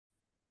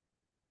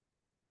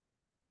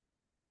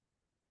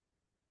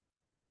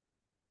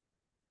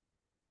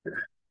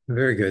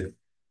Very good.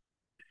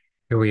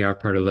 Here we are,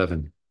 part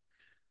 11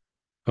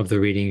 of the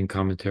reading and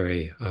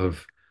commentary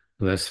of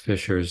Les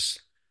Fischer's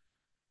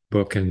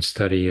book and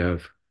study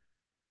of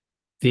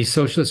the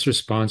socialist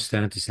response to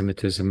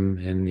anti-Semitism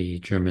in the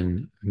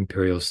German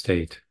imperial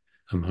state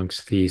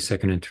amongst the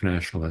Second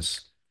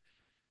Internationalists.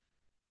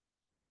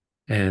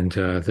 And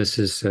this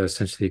is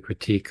essentially a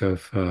critique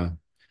of the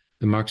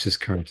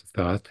Marxist current of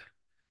thought,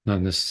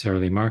 not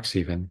necessarily Marx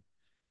even,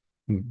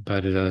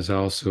 but it is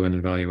also an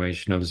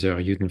evaluation of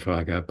Der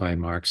Judenfrage by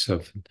Marx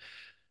of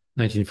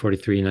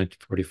 1943,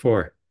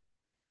 1944.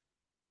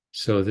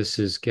 So this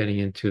is getting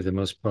into the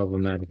most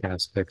problematic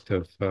aspect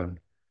of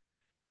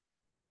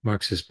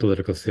Marxist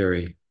political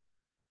theory,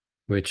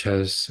 which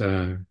has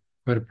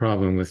quite a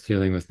problem with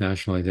dealing with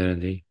national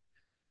identity,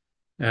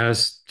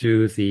 as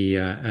do the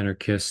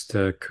anarchist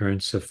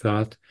currents of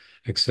thought,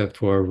 except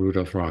for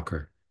Rudolf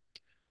Rocker.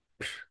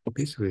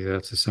 Basically,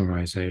 that's a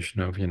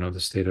summarization of, the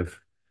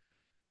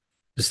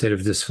state of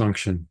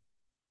dysfunction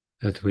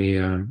that we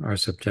are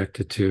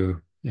subjected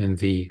to in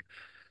the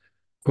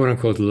quote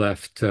unquote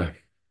left.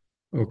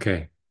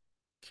 Okay,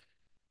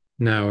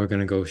 now we're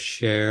going to go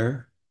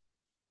share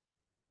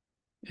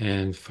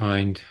and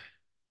find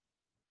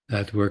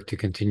that work to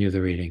continue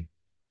the reading.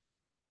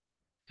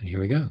 And here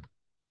we go.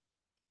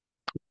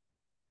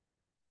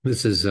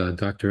 This is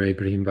Dr.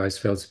 Ibrahim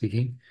Weisfeld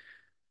speaking,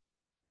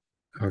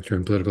 doctor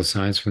in political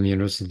science from the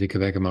University de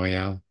Quebec at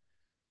Montreal.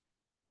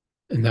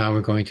 And now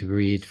we're going to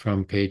read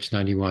from page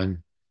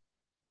 91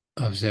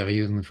 of Der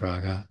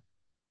Judenfrage.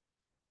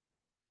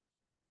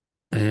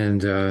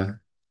 And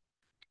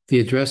the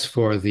address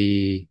for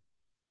the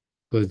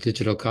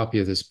digital copy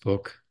of this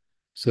book,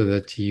 so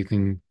that you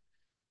can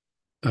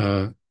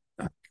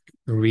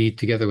read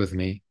together with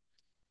me,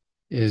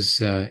 is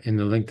in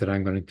the link that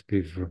I'm going to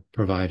be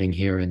providing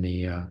here in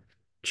the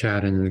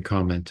chat and in the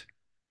comment.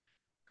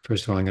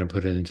 First of all, I'm going to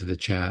put it into the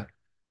chat.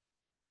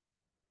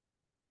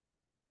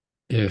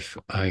 If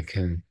I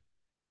can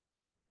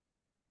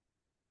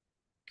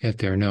get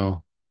there,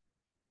 no.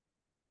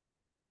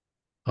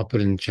 I'll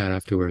put it in the chat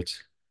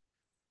afterwards.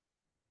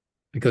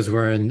 Because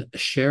we're in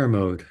share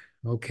mode.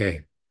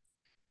 Okay.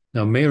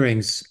 Now,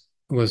 Mehrings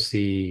was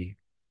the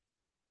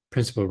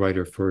principal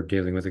writer for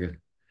dealing with the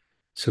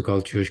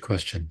so-called Jewish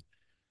question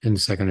in the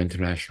Second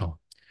International.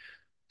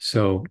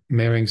 So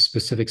Mehring's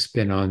specific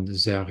spin on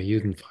Der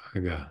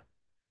Judenfrage.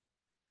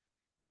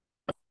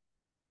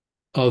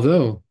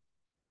 Although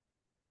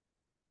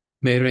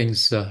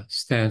Mehring's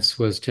stance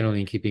was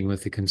generally in keeping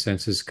with the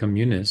consensus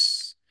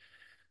communists,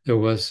 there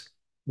was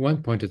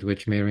one point at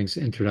which Mehring's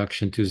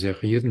introduction to Der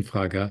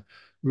Judenfrage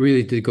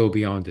really did go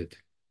beyond it.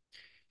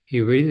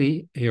 He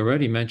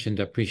already mentioned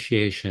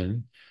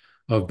appreciation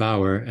of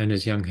Bauer and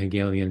his young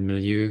Hegelian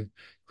milieu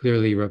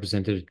clearly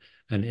represented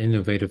an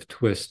innovative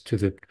twist to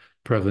the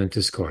prevalent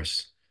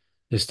discourse.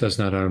 This does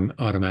not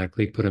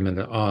automatically put him at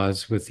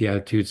odds with the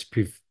attitudes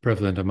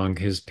prevalent among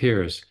his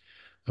peers.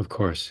 Of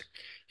course,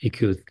 he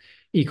could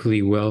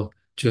equally well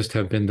just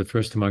have been the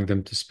first among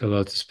them to spell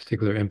out this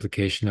particular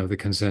implication of the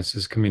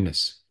consensus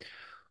communists.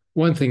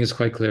 One thing is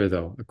quite clear,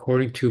 though.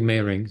 According to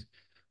Mehring,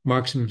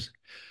 Marx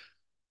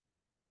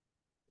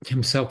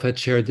himself had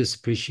shared this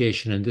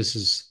appreciation, and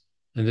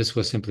this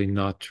was simply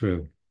not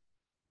true.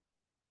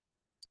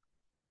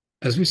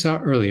 As we saw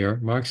earlier,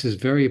 Marx's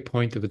very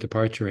point of a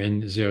departure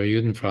in Der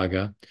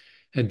Judenfrage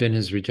had been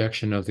his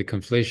rejection of the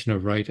conflation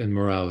of right and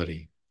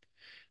morality,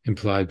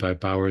 implied by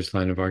Bauer's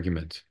line of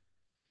argument.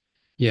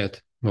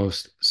 Yet,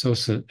 most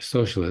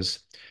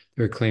socialists,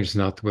 their claims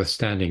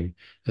notwithstanding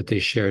that they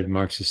shared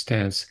Marx's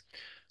stance,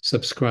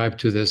 subscribed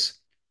to this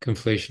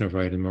conflation of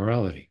right and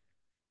morality.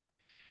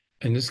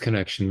 In this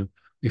connection,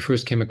 we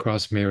first came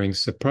across Mehring's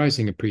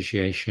surprising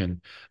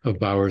appreciation of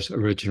Bauer's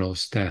original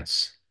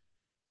stance.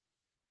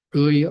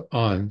 Early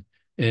on,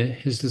 in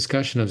his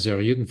discussion of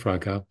Der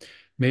Judenfrage,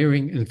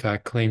 Mehring, in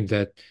fact, claimed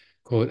that,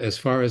 quote, as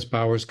far as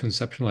Bauer's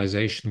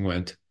conceptualization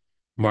went,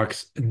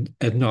 Marx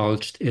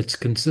acknowledged its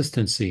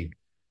consistency,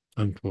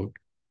 unquote.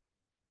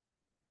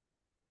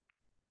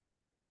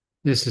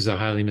 This is a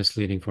highly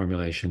misleading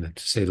formulation,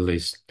 to say the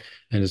least,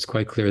 and it's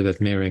quite clear that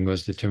Mehring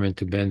was determined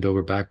to bend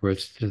over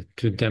backwards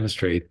to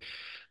demonstrate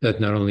that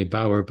not only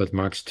Bauer, but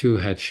Marx too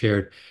had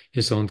shared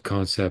his own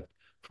concept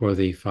for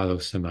the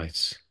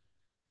Philo-Semites.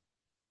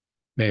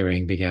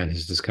 Mehring began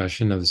his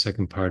discussion of the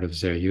second part of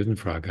Der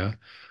Judenfrage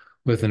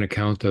with an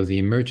account of the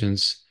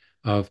emergence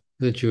of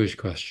the Jewish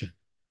question.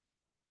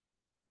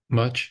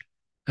 Much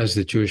as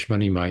the Jewish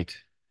money might,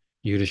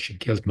 Jüdische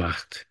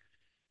Geldmacht,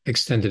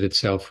 extended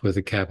itself with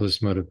the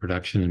capitalist mode of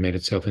production and made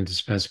itself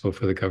indispensable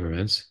for the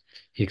governments,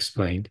 he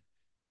explained,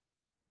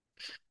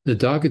 the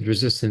dogged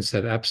resistance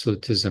that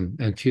absolutism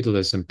and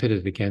feudalism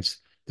pitted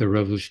against the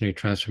revolutionary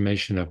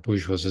transformation of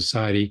bourgeois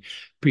society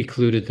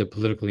precluded the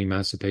political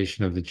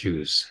emancipation of the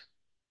Jews.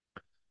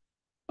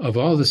 Of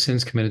all the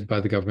sins committed by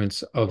the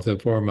governments of the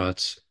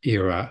Wehrmacht's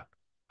era,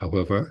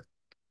 however,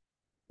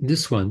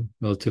 this one,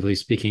 relatively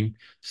speaking,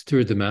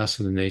 stirred the mass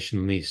of the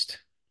nation least.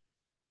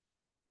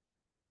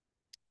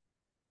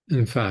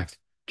 In fact,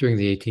 during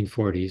the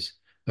 1840s,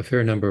 a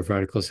fair number of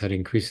radicals had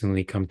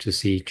increasingly come to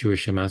see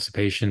Jewish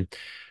emancipation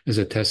as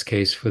a test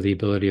case for the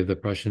ability of the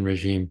Prussian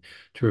regime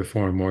to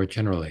reform more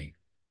generally.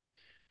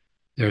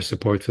 Their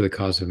support for the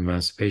cause of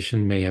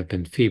emancipation may have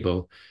been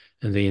feeble,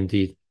 and they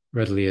indeed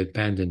readily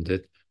abandoned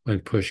it when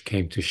push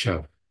came to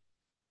shove.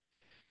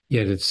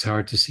 Yet it's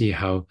hard to see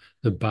how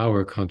the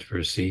Bauer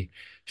controversy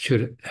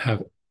should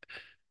have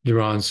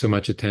drawn so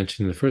much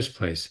attention in the first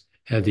place,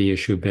 had the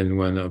issue been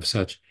one of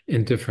such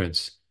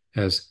indifference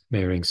as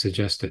Mehring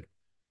suggested.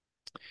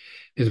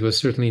 It was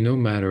certainly no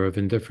matter of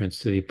indifference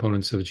to the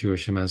opponents of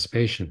Jewish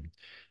emancipation,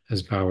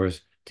 as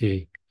Bauer's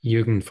Die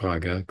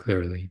Jugendfrage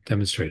clearly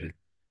demonstrated.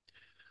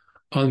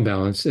 On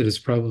balance, it is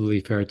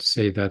probably fair to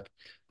say that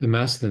the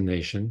mass of the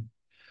nation,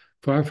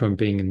 far from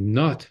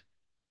not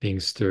being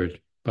stirred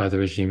by the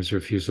regime's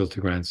refusal to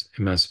grant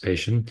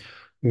emancipation,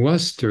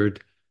 was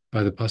stirred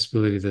by the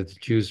possibility that the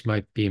Jews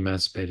might be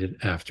emancipated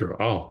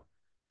after all.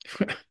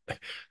 The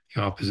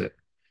opposite.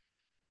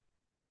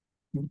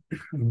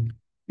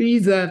 Be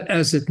that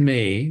as it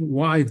may,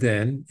 why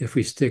then, if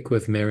we stick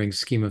with Mehring's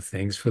scheme of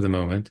things for the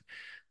moment,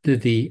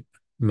 did the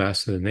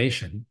mass of the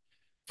nation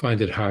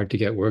find it hard to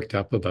get worked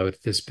up about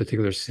this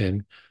particular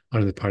sin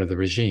on the part of the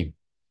regime,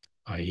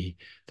 i.e.,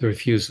 the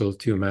refusal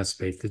to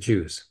emancipate the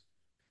Jews?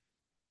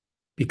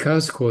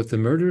 Because, quote, the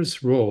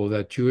murderous role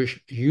that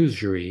Jewish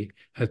usury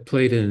had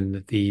played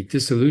in the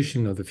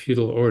dissolution of the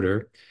feudal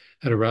order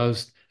had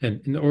aroused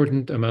an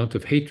inordinate amount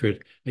of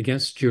hatred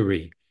against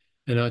Jewry,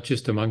 and not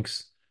just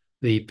amongst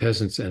the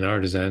peasants and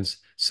artisans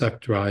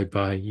sucked dry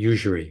by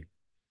usury.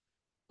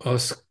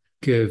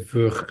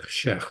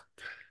 Ausgewurscht.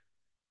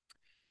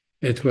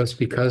 It was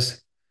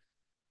because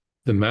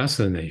the mass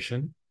of the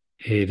nation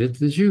hated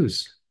the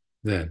Jews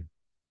then,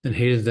 and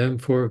hated them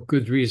for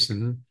good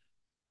reason,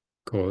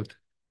 quote,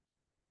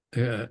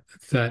 that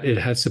it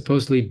had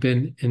supposedly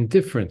been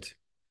indifferent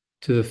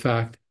to the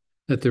fact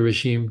that the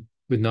regime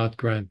would not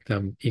grant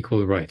them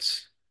equal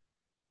rights.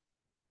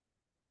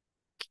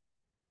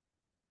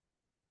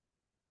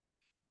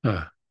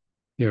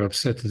 You're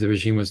upset that the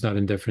regime was not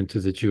indifferent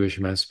to the Jewish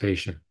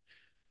emancipation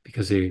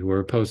because they were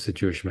opposed to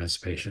Jewish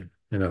emancipation,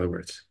 in other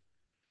words.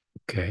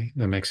 Okay,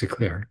 that makes it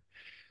clear.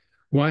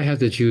 Why had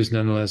the Jews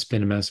nonetheless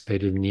been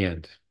emancipated in the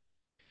end?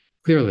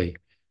 Clearly,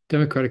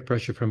 democratic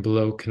pressure from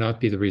below cannot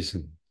be the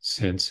reason,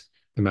 since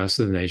the mass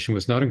of the nation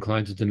was not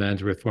inclined to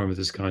demand a reform of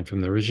this kind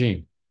from the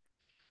regime.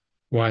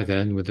 Why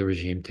then would the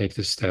regime take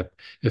this step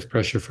if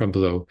pressure from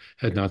below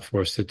had not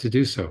forced it to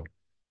do so?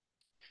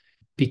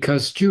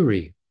 Because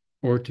Jewry,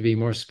 or to be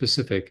more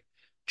specific,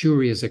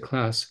 Jewry as a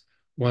class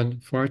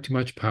won far too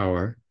much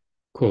power,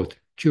 quote,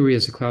 Jewry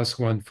as a class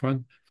won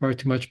far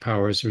too much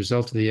power as a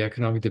result of the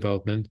economic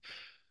development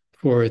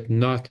for it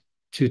not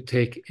to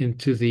take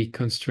into the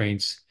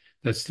constraints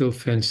that still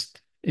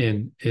fenced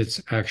in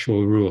its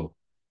actual rule,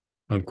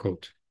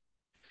 unquote.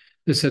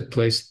 This had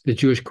placed the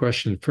Jewish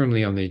question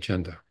firmly on the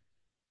agenda.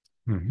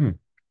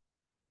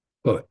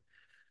 But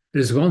it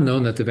is well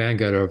known that the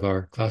vanguard of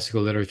our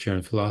classical literature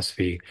and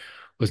philosophy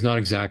was not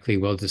exactly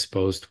well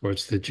disposed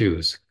towards the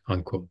Jews,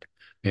 unquote,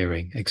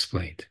 Mehring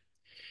explained.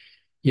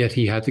 Yet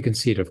he had to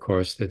concede, of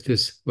course, that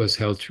this was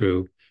held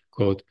true,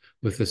 quote,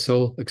 with the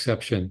sole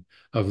exception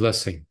of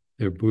Lessing,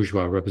 their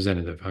bourgeois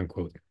representative,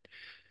 unquote.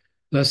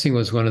 Lessing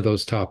was one of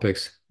those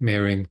topics,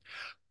 Mehring,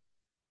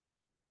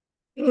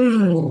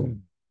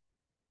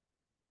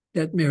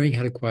 that Mehring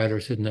had acquired or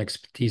certain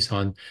expertise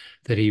on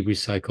that he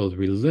recycled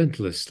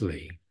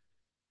relentlessly.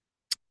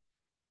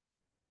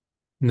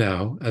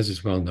 Now, as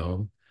is well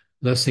known,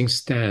 Lessing's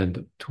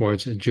stand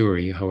towards a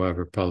Jewry,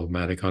 however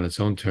problematic on its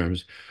own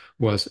terms,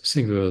 was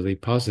singularly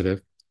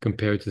positive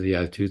compared to the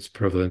attitudes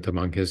prevalent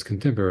among his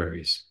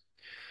contemporaries.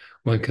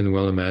 One can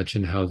well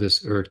imagine how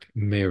this irked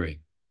Mehring,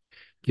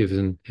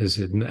 given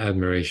his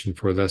admiration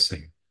for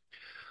Lessing.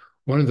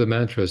 One of the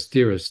mantras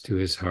dearest to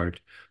his heart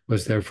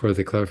was therefore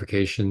the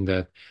clarification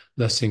that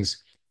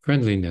Lessing's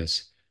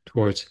friendliness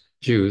towards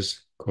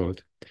Jews,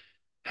 quote,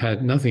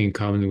 had nothing in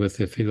common with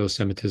the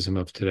philo-Semitism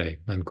of today,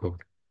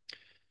 unquote.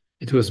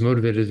 It was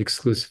motivated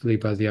exclusively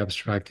by the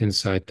abstract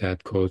insight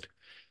that, quote,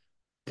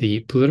 the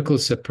political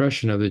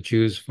suppression of the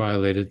Jews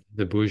violated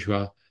the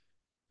bourgeois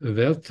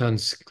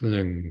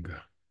Weltanschauung.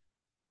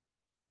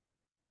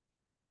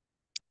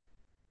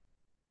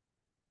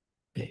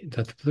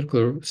 That the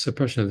political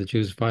suppression of the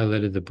Jews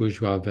violated the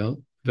bourgeois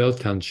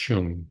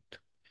Weltanschauung,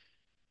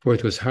 for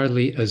it was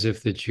hardly as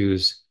if the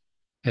Jews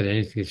had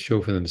anything to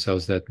show for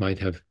themselves that might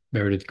have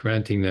merited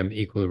granting them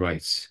equal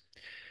rights.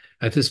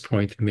 At this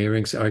point,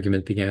 Mehring's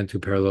argument began to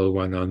parallel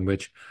one on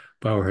which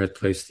Bauer had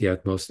placed the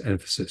utmost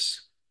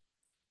emphasis.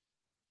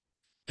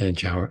 And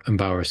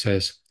Bauer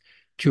says,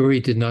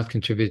 Jewry did not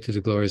contribute to the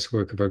glorious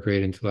work of our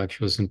great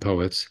intellectuals and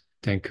poets,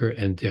 Denker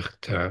and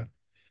Dichter.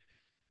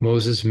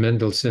 Moses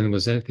Mendelssohn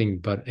was anything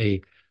but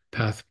a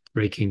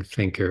path-breaking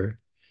thinker,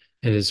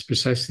 and it is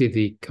precisely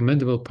the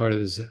commendable part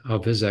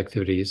of his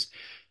activities,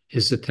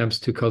 his attempts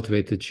to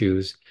cultivate the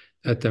Jews,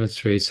 that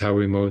demonstrates how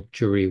remote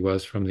Jewry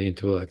was from the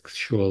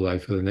intellectual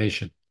life of the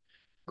nation,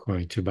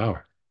 according to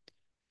Bauer.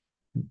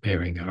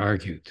 Mehring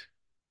argued.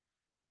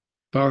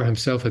 Bauer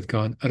himself had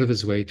gone out of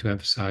his way to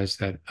emphasize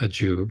that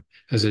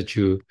as a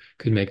Jew,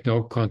 could make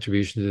no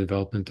contribution to the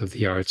development of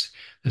the arts,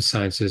 the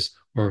sciences,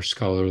 or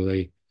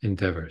scholarly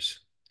endeavors.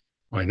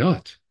 Why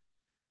not?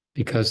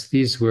 Because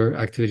these were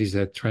activities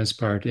that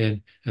transpired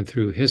in and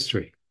through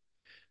history.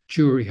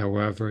 Jewry,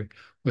 however,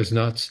 was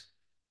not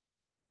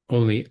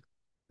only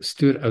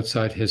stood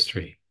outside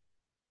history.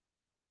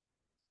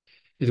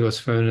 It was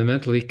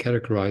fundamentally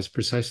categorized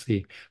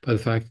precisely by the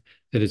fact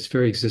that its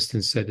very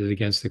existence set it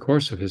against the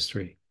course of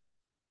history.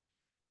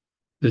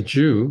 The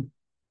Jew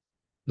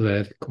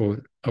led,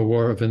 quote, a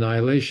war of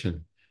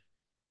annihilation,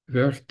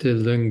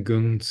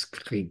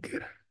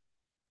 Vertelgungskrieg,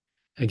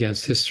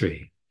 against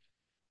history.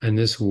 And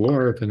this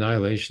war of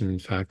annihilation, in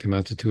fact,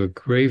 amounted to a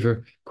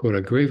graver, quote,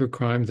 a graver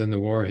crime than the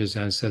war his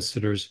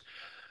ancestors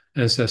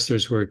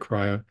were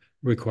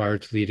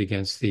required to lead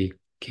against the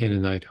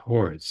Canaanite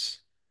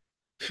hordes.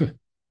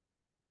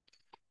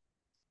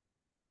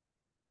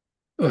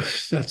 Oh,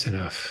 that's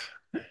enough.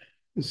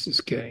 This is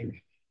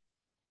getting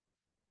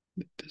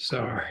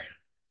bizarre.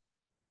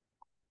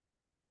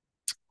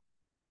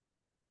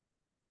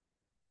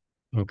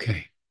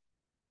 Okay,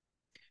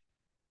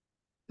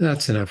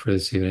 that's enough for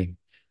this evening.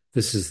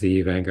 This is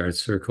the Vanguard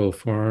Circle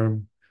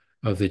Forum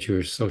of the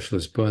Jewish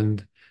Socialist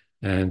Bund,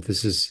 and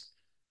this is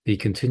the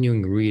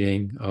continuing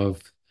reading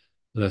of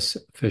Les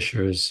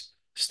Fischer's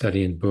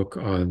study and book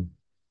on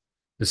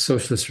the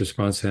socialist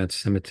response to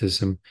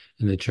anti-Semitism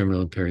in the German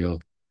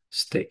imperial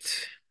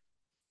state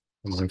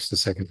amongst the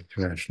Second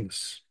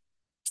Internationalists.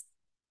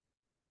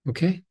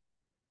 Okay,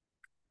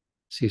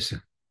 see you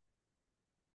soon.